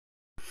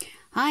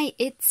Hi,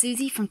 it's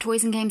Susie from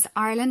Toys and Games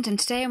Ireland, and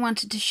today I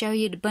wanted to show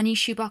you the Bunny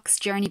Shoebox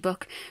Journey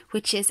book,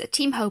 which is a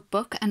Team Hope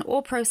book, and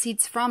all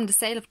proceeds from the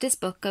sale of this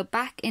book go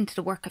back into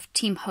the work of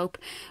Team Hope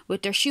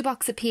with their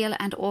shoebox appeal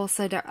and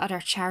also their other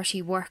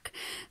charity work.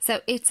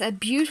 So it's a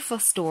beautiful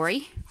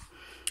story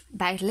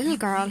about a little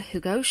girl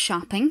who goes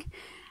shopping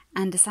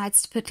and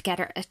decides to put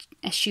together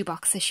a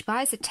shoebox. So she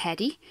buys a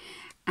teddy,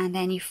 and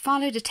then you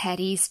follow the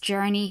teddy's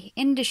journey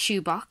in the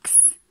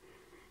shoebox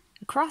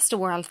across the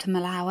world to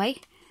Malawi,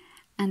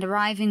 and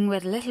arriving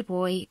with a little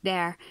boy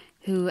there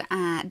who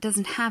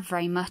doesn't have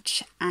very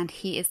much, and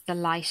he is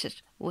delighted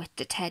with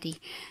the teddy.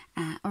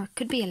 Or it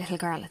could be a little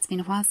girl. It's been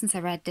a while since I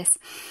read this.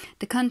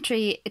 The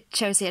country, it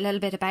shows you a little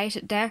bit about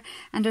it there,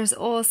 and there's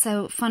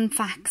also fun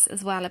facts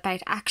as well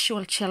about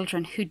actual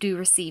children who do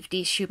receive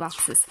these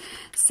shoeboxes.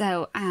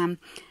 So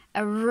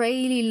a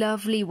really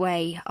lovely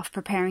way of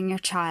preparing your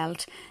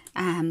child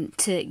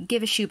to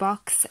give a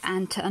shoebox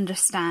and to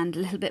understand a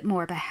little bit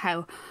more about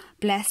how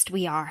blessed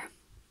we are.